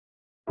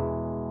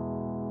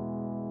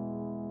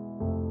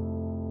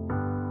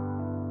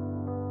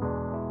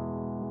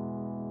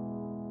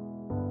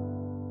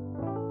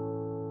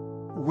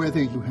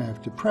Whether you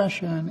have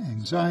depression,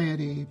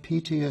 anxiety,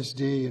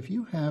 PTSD, if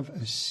you have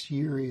a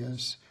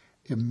serious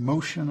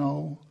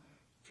emotional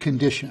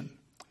condition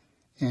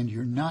and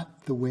you're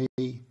not the way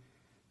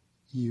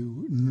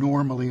you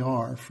normally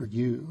are for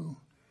you,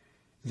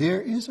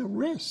 there is a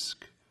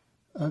risk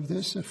of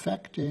this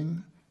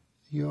affecting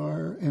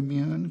your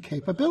immune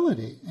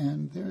capability.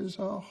 And there's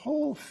a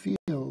whole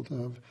field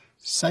of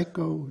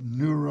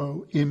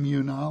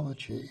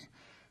psychoneuroimmunology.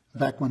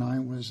 Back when I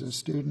was a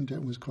student,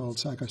 it was called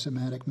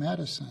psychosomatic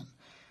medicine.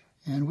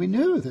 And we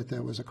knew that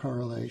there was a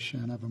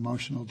correlation of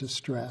emotional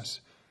distress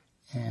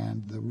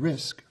and the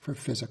risk for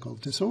physical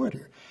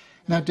disorder.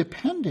 Now,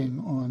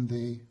 depending on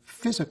the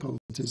physical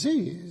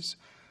disease,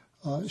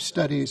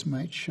 studies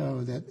might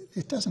show that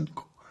it doesn't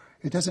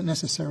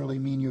necessarily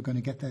mean you're going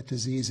to get that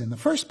disease in the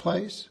first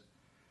place,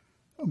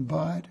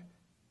 but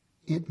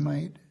it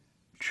might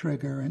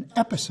trigger an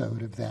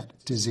episode of that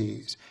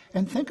disease.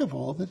 And think of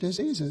all the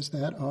diseases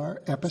that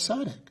are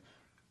episodic.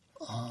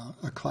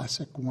 A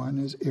classic one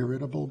is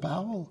irritable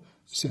bowel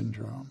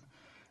syndrome.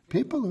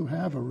 People who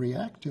have a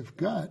reactive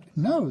gut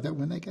know that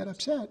when they get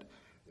upset,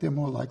 they're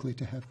more likely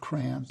to have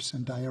cramps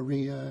and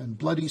diarrhea and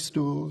bloody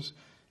stools.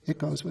 It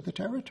goes with the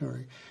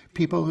territory.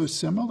 People who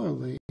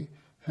similarly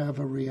have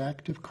a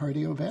reactive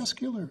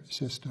cardiovascular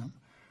system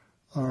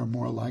are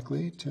more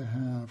likely to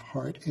have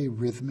heart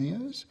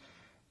arrhythmias,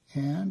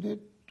 and it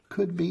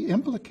could be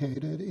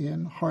implicated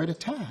in heart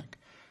attack.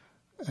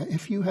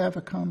 If you have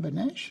a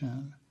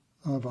combination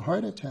of a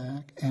heart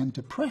attack and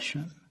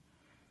depression,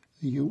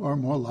 you are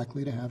more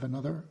likely to have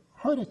another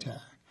heart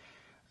attack.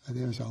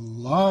 There's a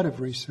lot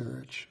of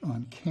research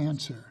on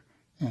cancer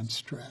and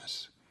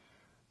stress.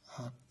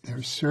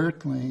 There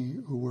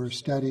certainly were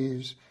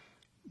studies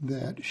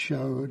that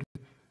showed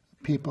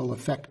people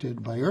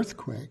affected by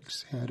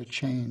earthquakes had a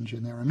change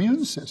in their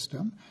immune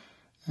system,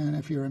 and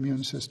if your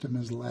immune system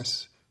is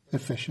less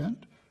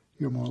efficient,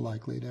 you're more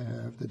likely to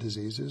have the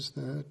diseases,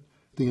 the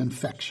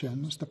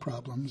infections, the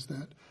problems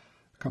that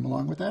come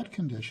along with that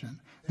condition.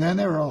 Then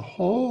there are a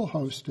whole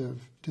host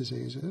of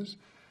diseases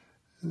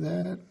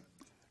that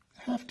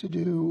have to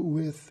do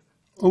with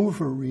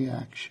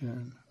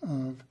overreaction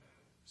of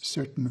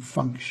certain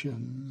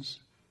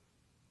functions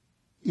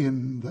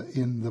in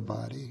the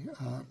body,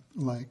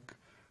 like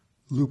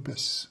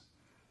lupus,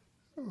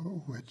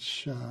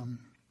 which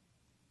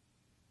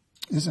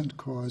isn't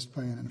caused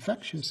by an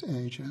infectious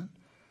agent,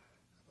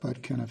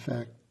 but can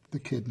affect the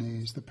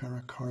kidneys, the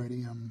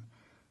pericardium,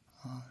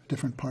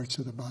 different parts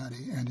of the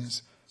body, and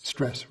is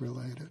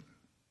stress-related.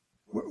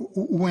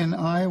 When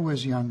I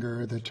was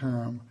younger, the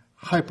term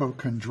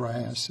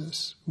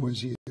hypochondriasis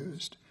was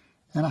used.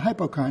 And a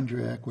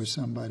hypochondriac was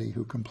somebody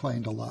who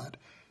complained a lot,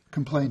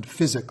 complained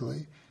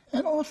physically,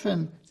 and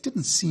often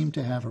didn't seem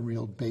to have a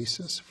real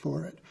basis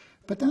for it.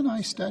 But then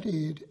I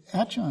studied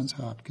at Johns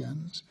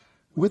Hopkins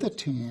with a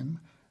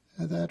team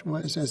that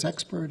was as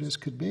expert as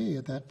could be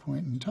at that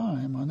point in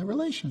time on the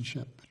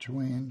relationship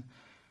between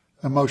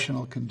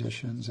emotional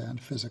conditions and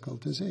physical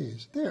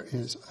disease. There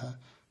is a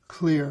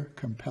clear,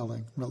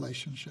 compelling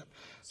relationship.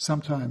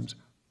 Sometimes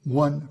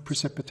one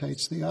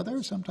precipitates the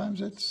other,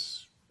 sometimes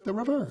it's the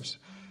reverse.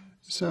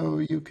 So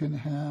you can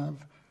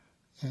have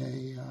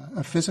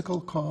a physical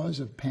cause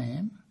of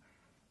pain,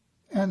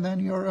 and then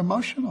you're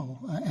emotional,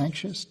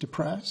 anxious,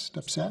 depressed,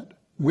 upset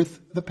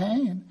with the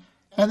pain,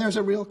 and there's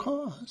a real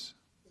cause.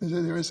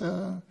 There's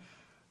an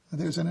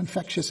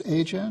infectious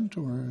agent,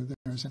 or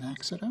there's an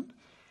accident.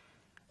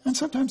 And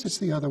sometimes it's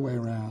the other way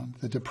around.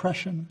 The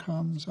depression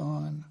comes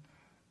on,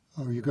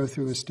 or you go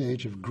through a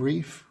stage of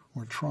grief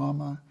or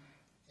trauma,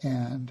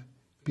 and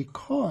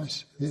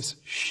because this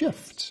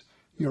shifts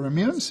your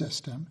immune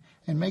system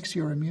and makes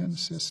your immune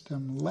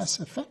system less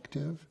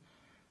effective,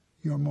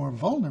 you're more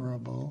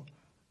vulnerable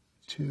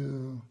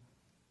to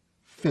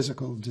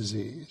physical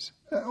disease.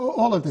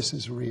 All of this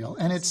is real,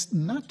 and it's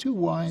not too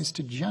wise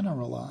to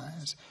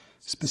generalize.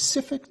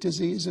 Specific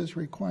diseases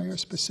require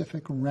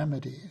specific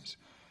remedies.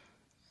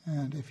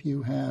 And if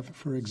you have,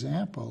 for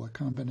example, a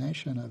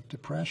combination of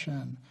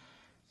depression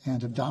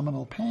and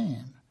abdominal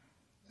pain,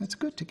 it's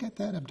good to get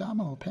that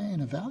abdominal pain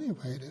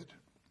evaluated.